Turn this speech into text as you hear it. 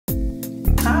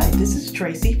This is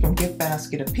Tracy from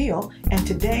GiftBasketAppeal, and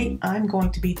today I'm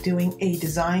going to be doing a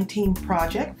design team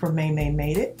project for Maymay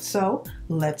Made It, so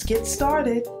let's get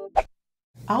started.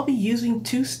 I'll be using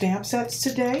two stamp sets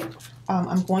today.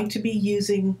 I'm going to be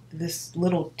using this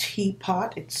little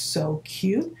teapot. It's so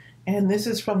cute, and this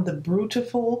is from the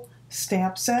Brewtiful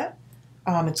Stamp Set.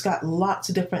 It's got lots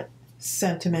of different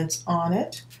sentiments on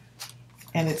it,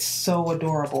 and it's so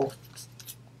adorable.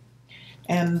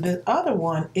 And the other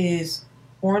one is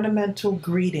Ornamental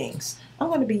Greetings. I'm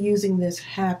going to be using this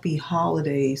Happy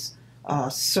Holidays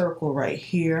circle right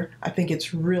here. I think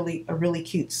it's a really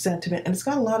cute sentiment, and it's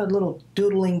got a lot of little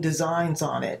doodling designs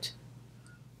on it.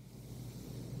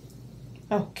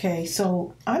 Okay,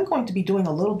 so I'm going to be doing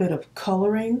a little bit of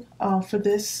coloring for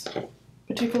this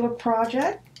particular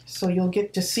project. So you'll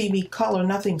get to see me color,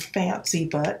 nothing fancy,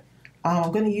 but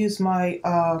I'm going to use my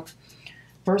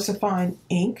Versafine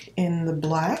ink in the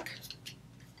black.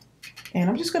 And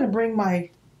I'm just going to bring my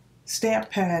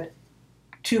stamp pad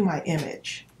to my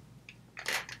image.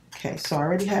 Okay, so I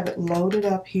already have it loaded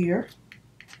up here.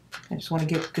 I just want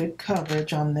to get good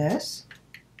coverage on this,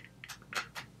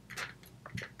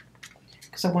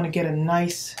 because I want to get a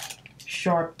nice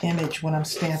sharp image when I'm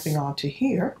stamping onto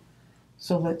here.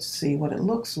 So let's see what it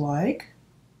looks like.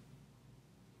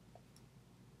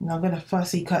 And I'm going to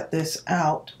fussy cut this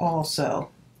out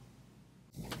also.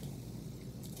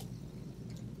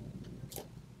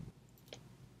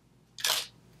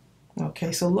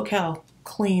 Okay, so look how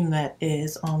clean that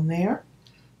is on there.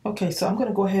 Okay, so I'm going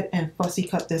to go ahead and fussy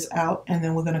cut this out, and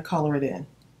then we're going to color it in.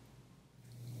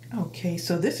 Okay,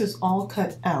 so this is all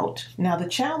cut out. Now the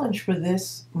challenge for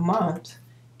this month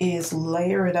is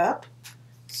layer it up.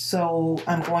 So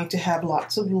I'm going to have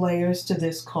lots of layers to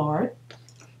this card.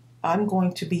 I'm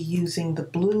going to be using the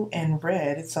blue and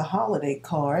red. It's a holiday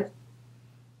card.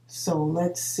 So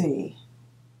let's see.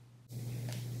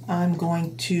 I'm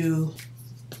going to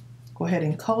go ahead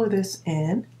and color this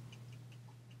in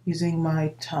using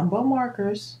my Tombow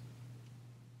markers.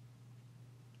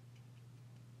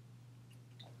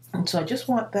 And so I just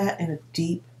want that in a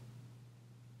deep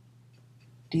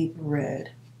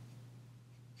red.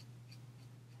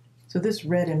 So this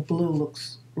red and blue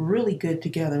looks really good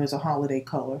together as a holiday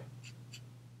color.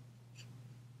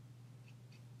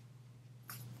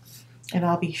 And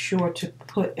I'll be sure to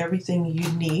put everything you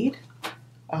need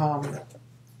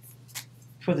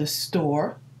for the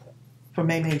store, for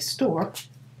Maymay's store.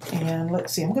 And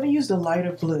let's see, I'm going to use the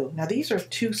lighter blue. Now these are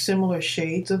two similar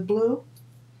shades of blue,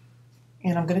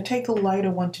 and I'm going to take the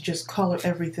lighter one to just color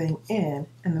everything in,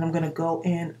 and then I'm going to go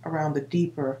in around the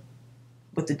deeper,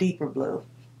 with the deeper blue.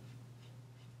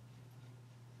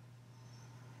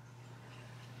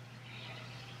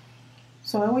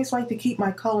 So I always like to keep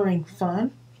my coloring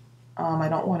fun. I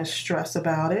don't want to stress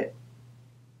about it.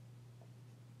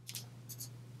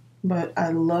 But I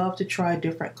love to try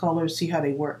different colors, see how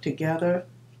they work together.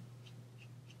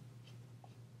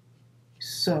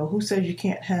 So who says you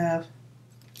can't have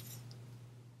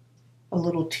a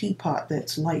little teapot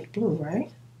that's light blue,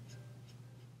 right?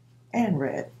 And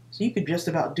red. So you could just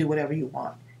about do whatever you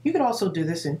want. You could also do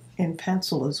this in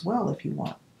pencil as well if you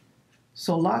want.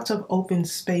 So lots of open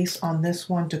space on this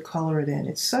one to color it in.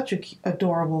 It's such an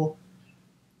adorable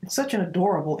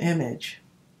image.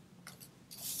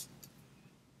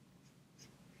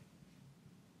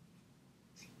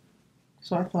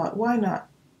 So I thought, why not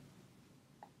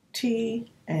tea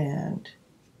and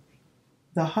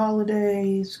the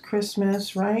holidays,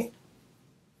 Christmas, right?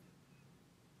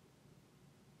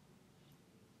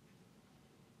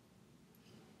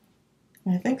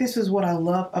 And I think this is what I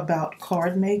love about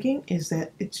card making, is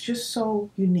that it's just so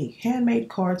unique. Handmade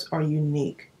cards are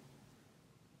unique.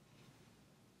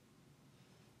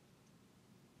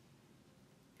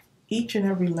 Each and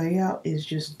every layout is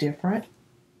just different.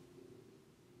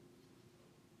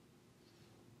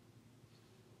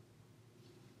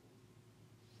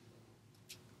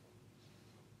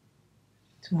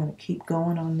 So I'm going to keep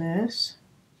going on this.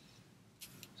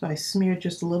 So I smeared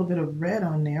just a little bit of red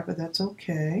on there, but that's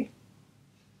okay.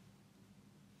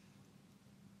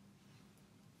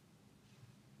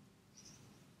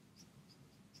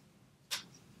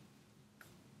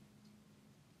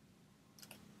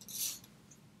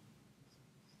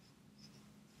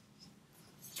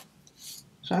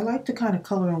 So I like to kind of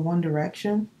color in one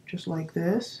direction, just like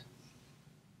this.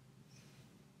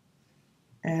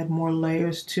 Add more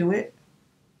layers to it.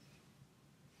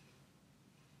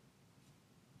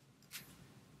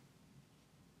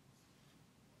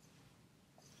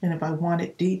 And if I want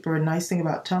it deeper, a nice thing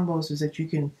about Tombows is that you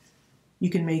can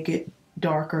make it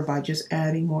darker by just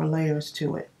adding more layers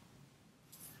to it.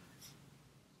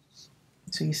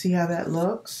 So you see how that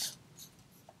looks?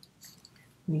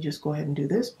 Let me just go ahead and do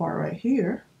this part right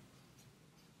here.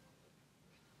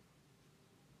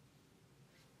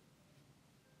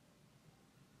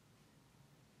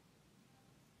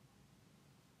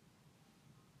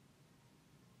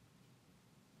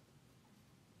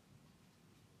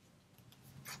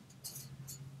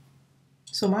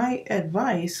 So my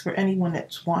advice for anyone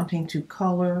that's wanting to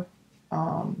color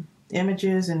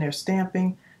images in their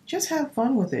stamping, just have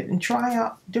fun with it and try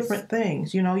out different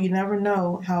things. You know, you never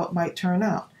know how it might turn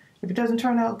out. If it doesn't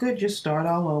turn out good, just start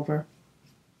all over.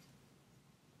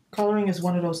 Coloring is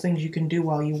one of those things you can do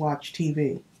while you watch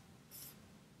TV.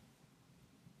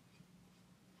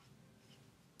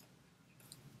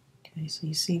 Okay, so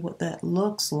you see what that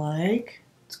looks like.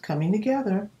 It's coming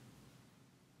together.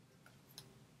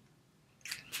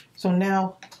 So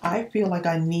now I feel like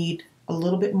I need a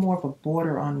little bit more of a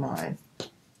border on mine.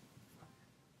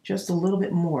 Just a little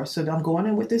bit more. So I'm going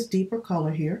in with this deeper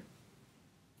color here.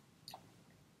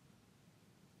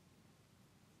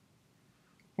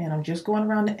 And I'm just going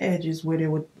around the edges where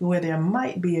there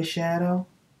might be a shadow,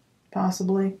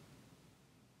 possibly.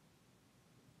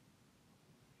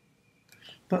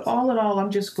 But all in all,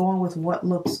 I'm just going with what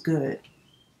looks good.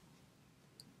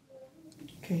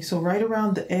 Okay, so right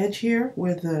around the edge here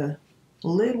where the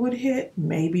lid would hit,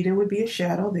 maybe there would be a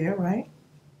shadow there, right?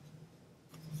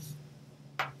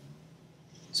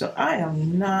 So I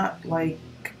am not like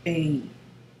a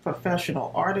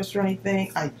professional artist or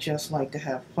anything. I just like to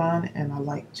have fun, and I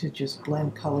like to just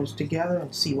blend colors together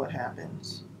and see what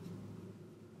happens.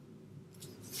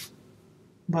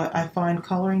 But I find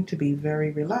coloring to be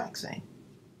very relaxing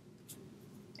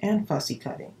and fussy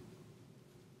cutting.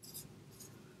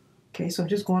 Okay, so I'm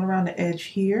just going around the edge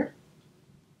here.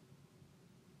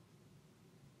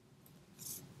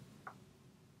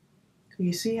 So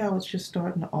you see how it's just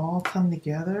starting to all come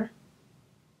together?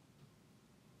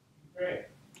 Great.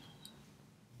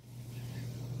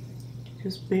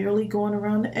 Just barely going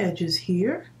around the edges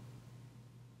here.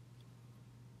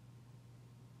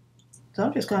 So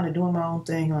I'm just kind of doing my own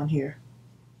thing on here.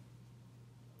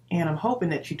 And I'm hoping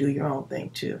that you do your own thing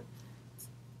too,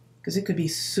 because it could be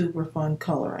super fun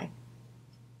coloring.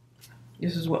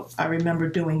 This is what I remember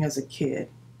doing as a kid.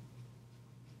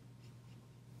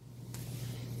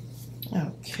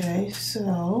 Okay,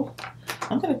 so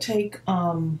I'm going to take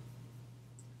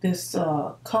this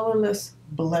colorless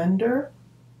blender,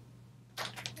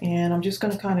 and I'm just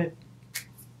going to kind of,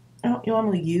 I don't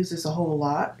normally use this a whole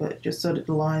lot, but just so that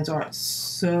the lines aren't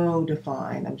so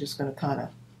defined, I'm just going to kind of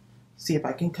see if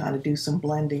I can kind of do some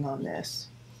blending on this.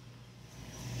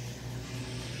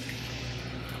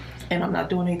 And I'm not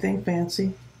doing anything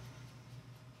fancy.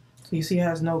 So you see it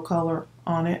has no color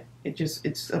on it.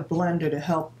 It's a blender to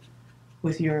help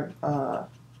with your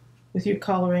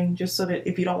coloring, just so that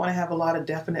if you don't want to have a lot of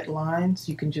definite lines,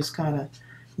 you can just kind of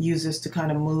use this to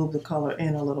kind of move the color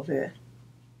in a little bit.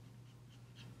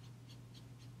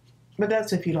 But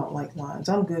that's if you don't like lines.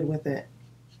 I'm good with it.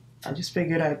 I just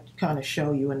figured I'd kind of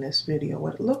show you in this video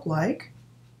what it looked like.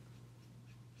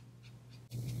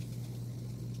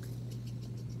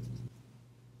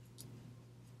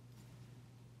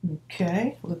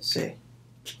 Okay, let's see.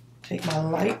 Take my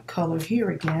light color here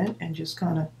again and just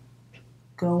kind of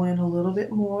go in a little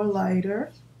bit more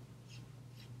lighter.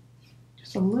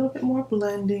 Just a little bit more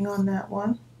blending on that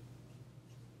one.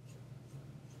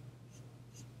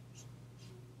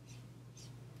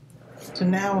 So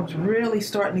now it's really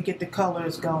starting to get the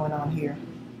colors going on here.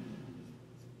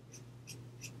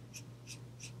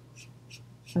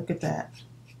 Look at that.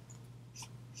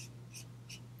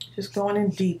 Just going in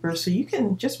deeper, so you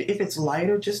can just, if it's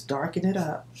lighter, just darken it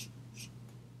up.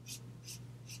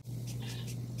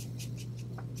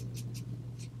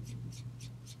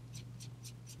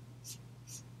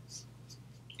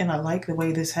 And I like the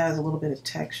way this has a little bit of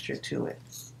texture to it.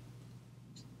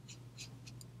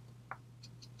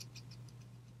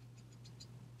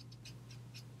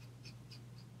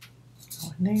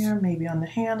 There, maybe on the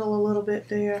handle a little bit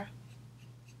there.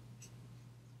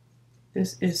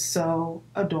 This is so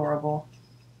adorable.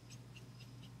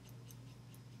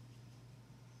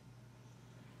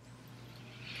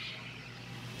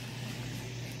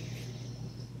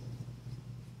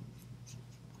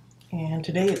 And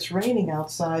today it's raining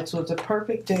outside, so it's a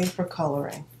perfect day for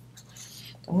coloring.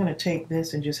 I'm going to take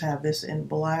this and just have this in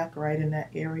black right in that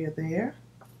area there.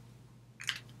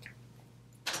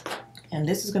 And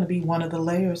this is going to be one of the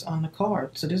layers on the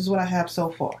card. So this is what I have so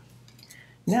far.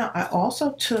 Now I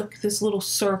also took this little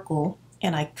circle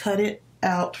and I cut it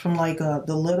out from like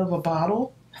the lid of a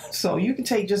bottle, So you can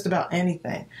take just about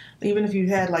anything. Even if you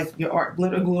had like your art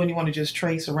glitter glue and you want to just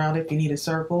trace around it if you need a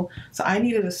circle. So I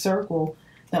needed a circle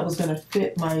that was going to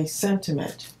fit my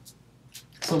sentiment.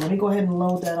 So let me go ahead and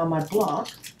load that on my block.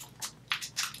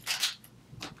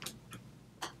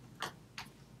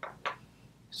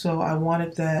 So I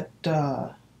wanted that,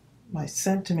 my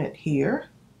sentiment here.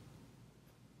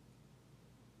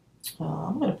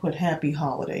 I'm going to put Happy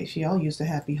Holidays. Yeah, I'll use the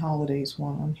Happy Holidays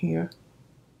one on here.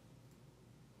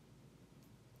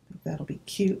 I think that'll be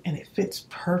cute, and it fits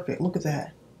perfect. Look at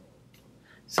that.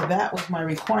 So that was my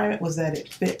requirement, was that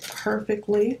it fit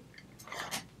perfectly.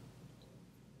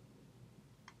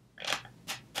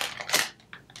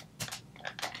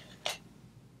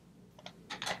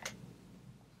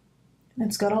 And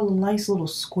it's got all the nice little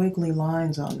squiggly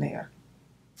lines on there.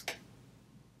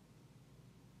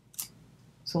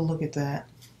 So look at that.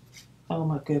 Oh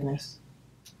my goodness.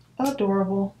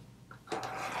 Adorable.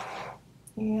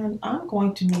 And I'm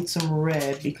going to need some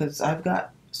red because I've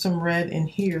got some red in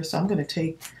here. So I'm going to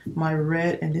take my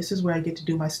red, and this is where I get to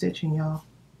do my stitching, y'all.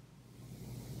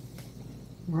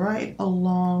 Right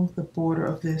along the border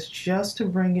of this, just to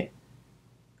bring it,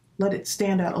 let it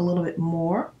stand out a little bit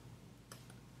more.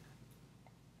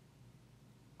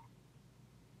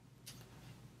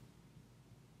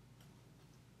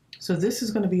 So this is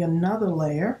going to be another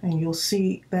layer, and you'll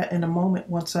see that in a moment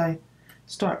once I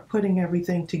start putting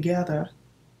everything together.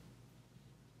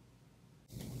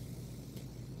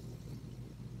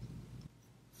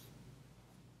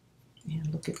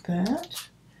 And look at that.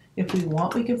 If we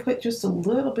want, we can put just a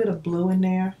little bit of blue in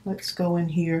there. Let's go in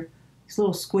here. These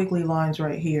little squiggly lines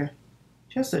right here.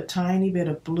 Just a tiny bit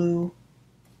of blue.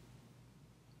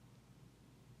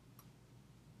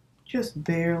 Just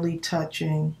barely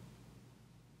touching.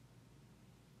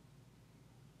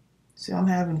 See, I'm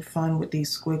having fun with these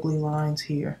squiggly lines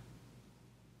here.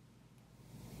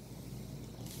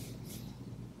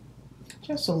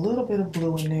 Just a little bit of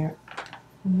blue in there.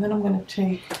 And then I'm going to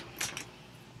take,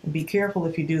 and be careful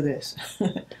if you do this.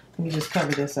 Let me just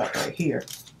cover this up right here.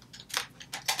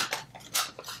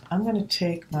 I'm going to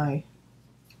take my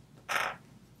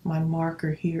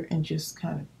marker here and just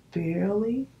kind of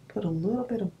barely put a little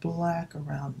bit of black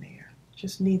around there.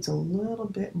 Just needs a little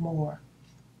bit more.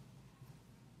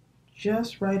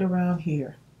 Just right around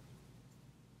here.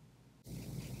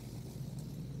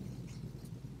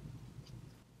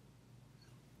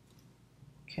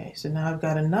 Okay, so now I've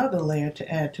got another layer to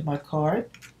add to my card.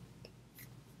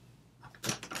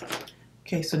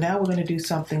 Okay, so now we're going to do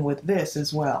something with this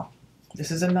as well. This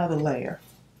is another layer.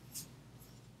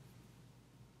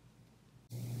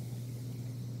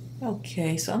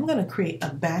 Okay, so I'm going to create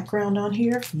a background on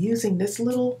here using this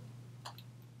little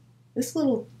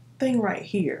thing right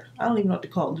here. I don't even know what to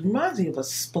call it. It reminds me of a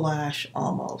splash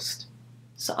almost.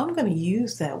 So I'm going to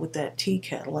use that with that tea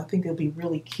kettle. I think it'll be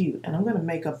really cute. And I'm going to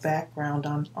make a background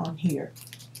on here.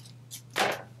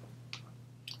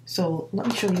 So let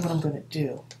me show you what I'm going to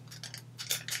do.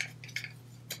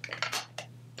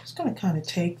 Just going to kind of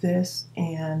take this,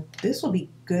 and this will be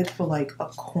good for like a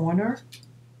corner.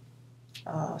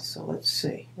 So let's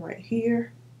see, right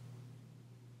here.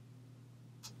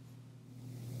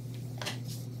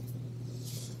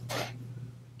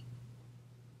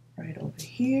 Right over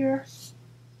here.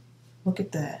 Look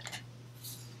at that.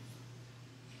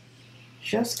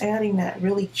 Just adding that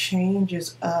really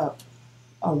changes up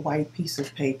a white piece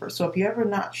of paper. So if you're ever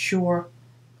not sure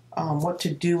what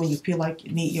to do when you feel like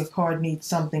your card needs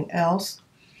something else,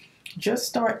 just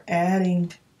start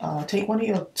adding, take one of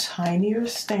your tinier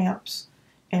stamps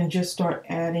and just start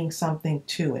adding something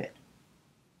to it.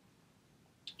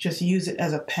 Just use it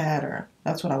as a pattern.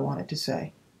 That's what I wanted to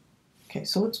say. Okay,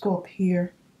 so let's go up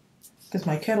here, because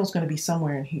my kettle's going to be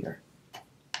somewhere in here.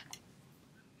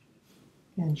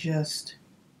 And just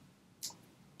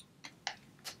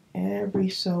every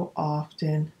so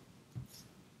often,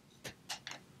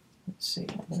 let's see,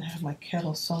 I'm going to have my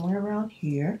kettle somewhere around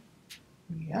here.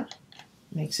 Yeah,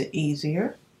 makes it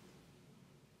easier.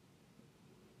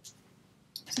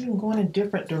 So I'm going in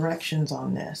different directions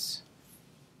on this.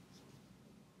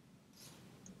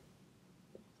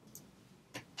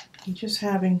 I'm just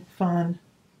having fun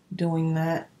doing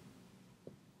that.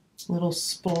 Little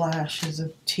splashes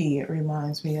of tea it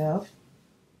reminds me of.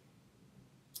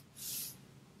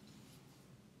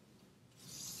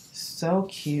 So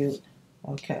cute.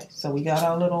 Okay, so we got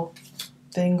our little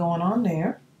thing going on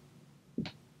there.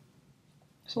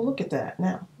 So look at that.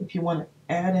 Now, if you want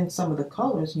to add in some of the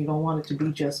colors and you don't want it to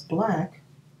be just black,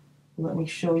 let me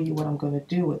show you what I'm going to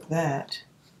do with that.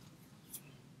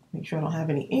 Make sure I don't have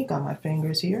any ink on my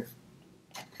fingers here.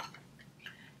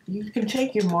 You can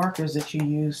take your markers that you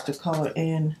use to color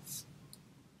in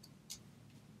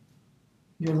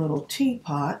your little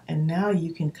teapot, and now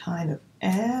you can kind of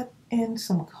add in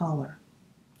some color.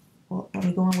 Well, let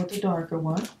me go in with the darker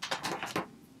one.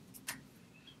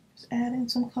 Just add in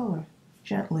some color,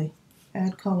 gently.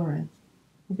 Add color in.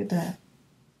 Look at that.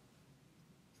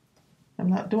 I'm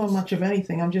not doing much of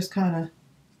anything. I'm just kind of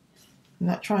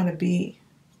not trying to be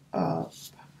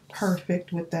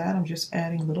perfect with that. I'm just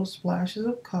adding little splashes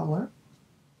of color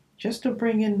just to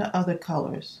bring in the other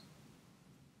colors.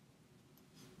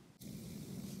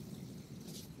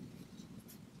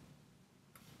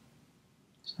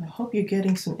 So I hope you're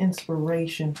getting some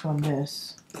inspiration from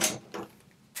this.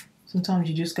 Sometimes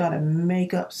you just got to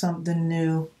make up something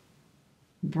new,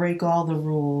 break all the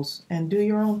rules, and do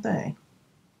your own thing.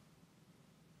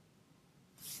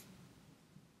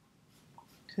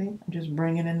 See, I'm just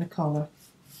bringing in the color.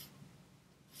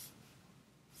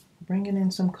 Bringing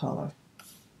in some color.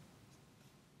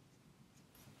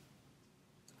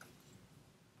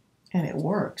 And it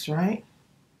works, right?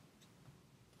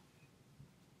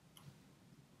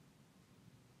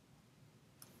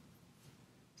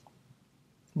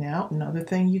 Now, another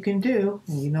thing you can do,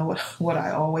 and you know what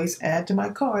I always add to my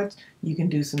cards, you can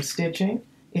do some stitching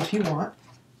if you want,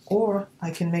 or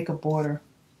I can make a border.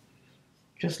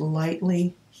 Just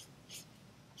lightly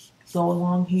go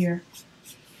along here.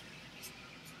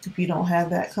 If you don't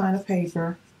have that kind of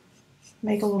paper,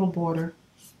 make a little border.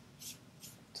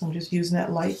 So I'm just using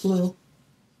that light blue,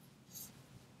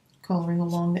 coloring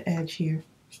along the edge here.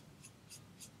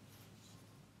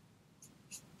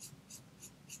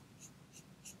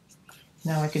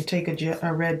 Now I could take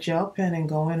a red gel pen and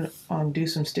go in and do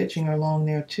some stitching along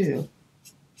there too.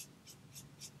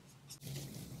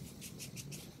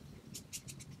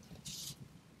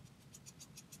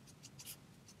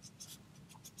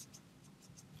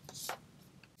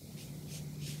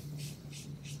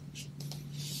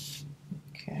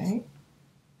 Okay,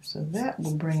 so that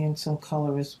will bring in some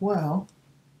color as well.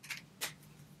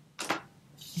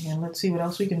 And let's see what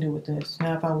else we can do with this.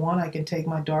 Now if I want, I can take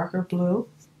my darker blue,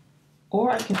 or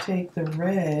I can take the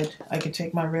red. I can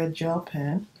take my red gel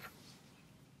pen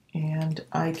and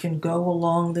I can go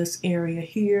along this area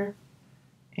here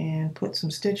and put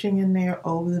some stitching in there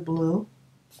over the blue.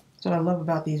 That's what I love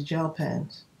about these gel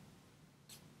pens.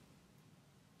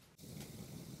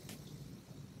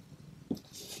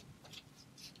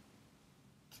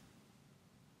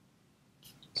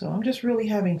 So I'm just really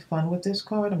having fun with this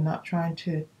card. I'm not trying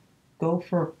to go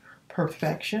for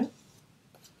perfection.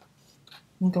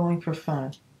 I'm going for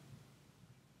fun.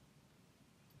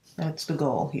 That's the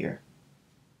goal here.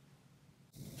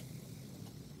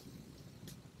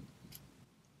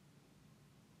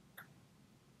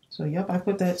 So yep, I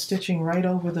put that stitching right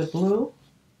over the blue.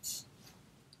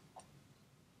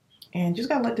 And just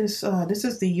gotta let this, this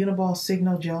is the Uniball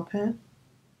Signo Gel Pen.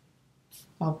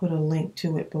 I'll put a link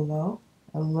to it below.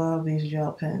 I love these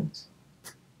gel pens.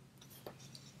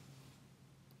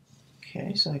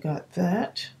 Okay, so I got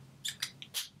that.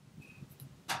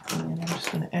 And I'm just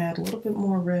going to add a little bit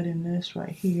more red in this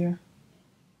right here.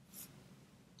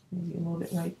 Maybe a little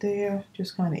bit right there.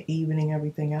 Just kind of evening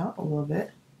everything out a little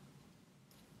bit.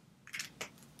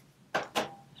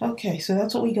 Okay, so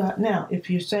that's what we got. Now, if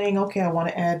you're saying, okay, I want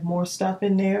to add more stuff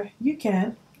in there, you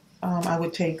can. I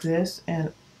would take this,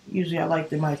 and usually I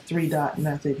like my 3-dot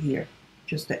method here,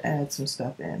 just to add some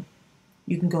stuff in.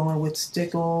 You can go in with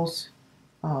stickles.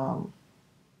 You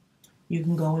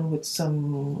can go in with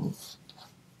some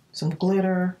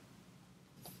glitter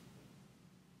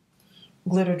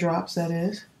drops, that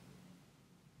is.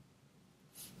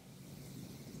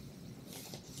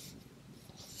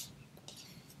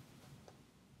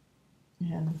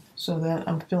 And so that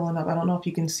I'm filling up, I don't know if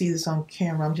you can see this on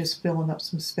camera, I'm just filling up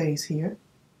some space here.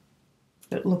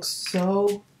 It looks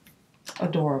so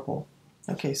adorable.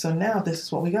 Okay, so now this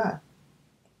is what we got.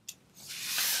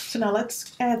 So now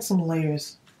let's add some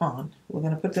layers on. We're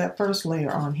going to put that first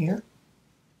layer on here.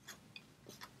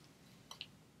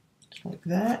 Just like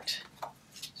that.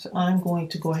 So I'm going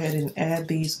to go ahead and add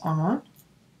these on.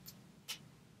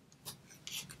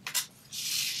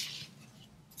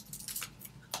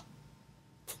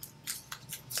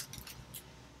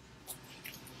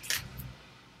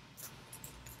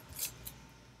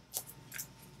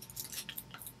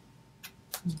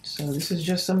 So this is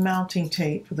just some mounting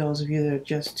tape for those of you that are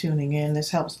just tuning in.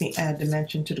 This helps me add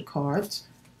dimension to the cards.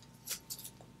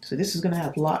 So this is going to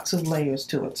have lots of layers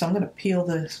to it. So I'm going to peel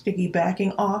the sticky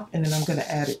backing off and then I'm going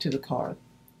to add it to the card.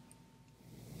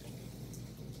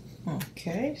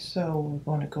 Okay, so we're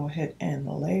going to go ahead and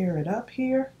layer it up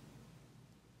here.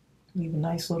 Leave a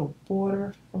nice little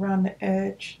border around the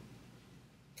edge.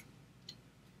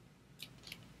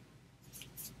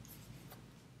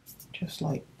 Just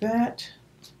like that.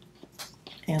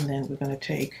 And then we're going to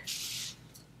take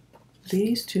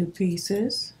these two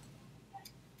pieces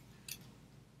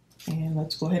and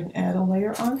let's go ahead and add a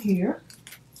layer on here.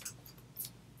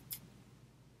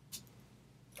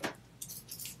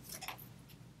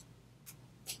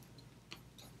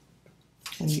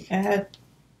 When you add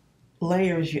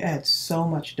layers, you add so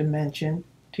much dimension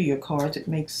to your cards. It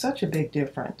makes such a big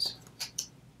difference.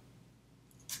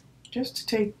 Just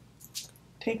to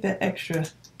take that extra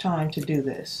time to do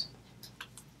this.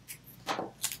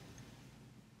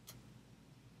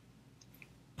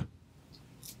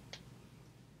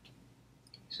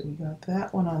 So we got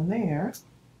that one on there.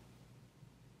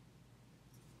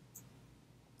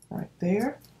 Right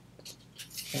there.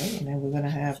 Okay, and then we're going to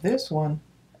have this one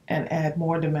and add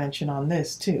more dimension on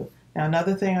this too. Now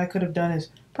another thing I could have done is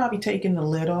probably taken the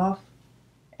lid off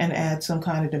and add some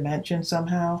kind of dimension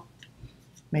somehow.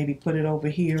 Maybe put it over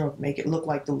here or make it look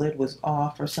like the lid was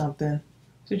off or something.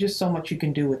 So just so much you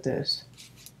can do with this.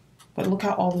 But look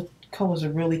how all the colors are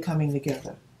really coming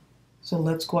together. So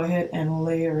let's go ahead and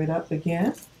layer it up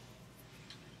again.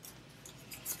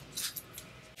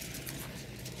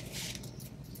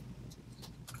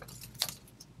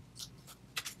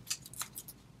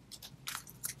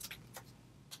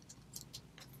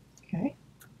 Okay.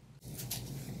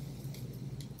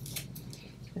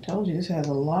 I told you this has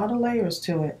a lot of layers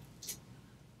to it.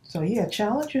 So yeah,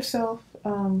 challenge yourself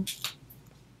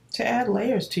to add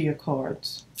layers to your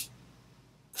cards.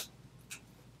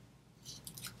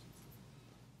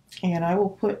 And I will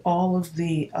put all of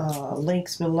the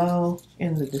links below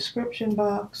in the description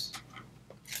box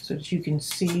so that you can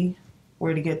see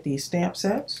where to get these stamp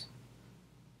sets.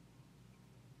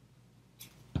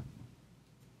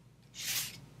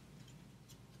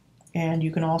 And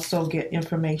you can also get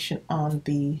information on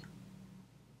the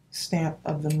Stamp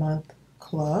of the Month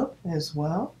Club as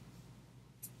well.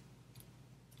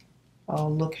 Oh,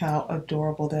 look how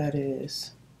adorable that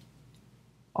is.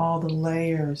 All the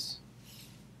layers.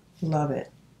 Love it.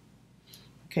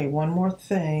 Okay, one more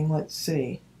thing. Let's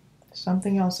see.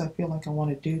 Something else I feel like I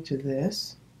want to do to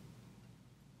this.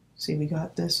 See, we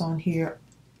got this on here.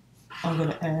 I'm going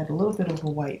to add a little bit of a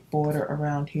white border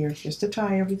around here just to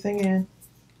tie everything in.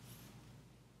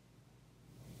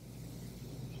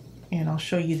 And I'll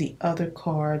show you the other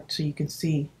card so you can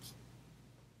see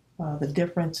the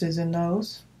differences in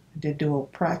those. I did do a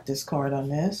practice card on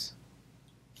this.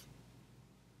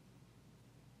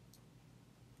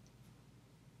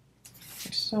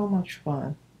 It's so much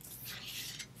fun.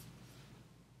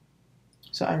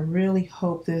 So I really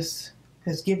hope this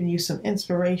has given you some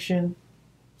inspiration,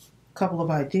 a couple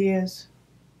of ideas.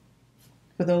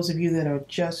 For those of you that are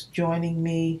just joining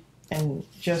me and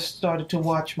just started to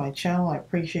watch my channel, I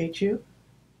appreciate you.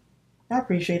 I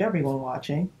appreciate everyone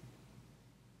watching.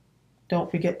 Don't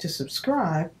forget to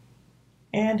subscribe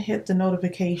and hit the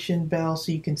notification bell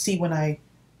so you can see when I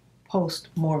post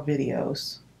more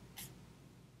videos.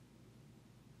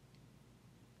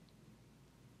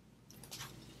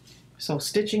 So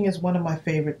stitching is one of my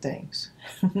favorite things.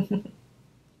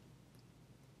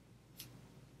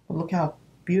 Look how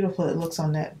beautiful it looks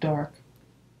on that dark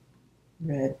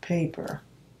red paper.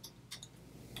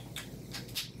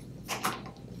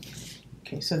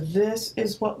 Okay, so this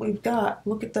is what we've got.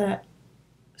 Look at that.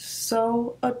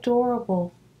 So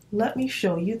adorable. Let me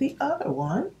show you the other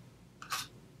one.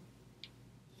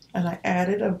 And I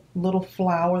added a little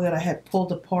flower that I had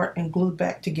pulled apart and glued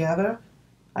back together.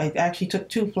 I actually took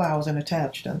two flowers and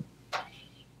attached them.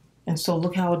 And so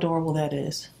look how adorable that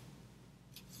is.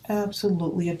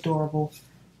 Absolutely adorable.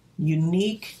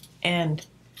 Unique and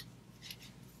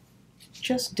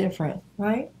just different,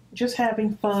 right? Just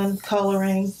having fun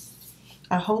coloring.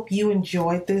 I hope you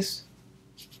enjoyed this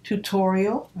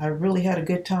tutorial. I really had a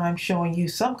good time showing you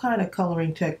some kind of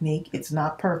coloring technique. It's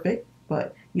not perfect,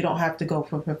 but you don't have to go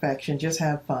for perfection. Just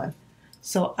have fun.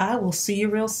 So I will see you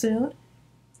real soon.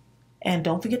 And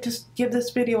don't forget to give this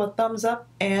video a thumbs up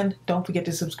and don't forget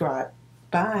to subscribe.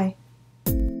 Bye.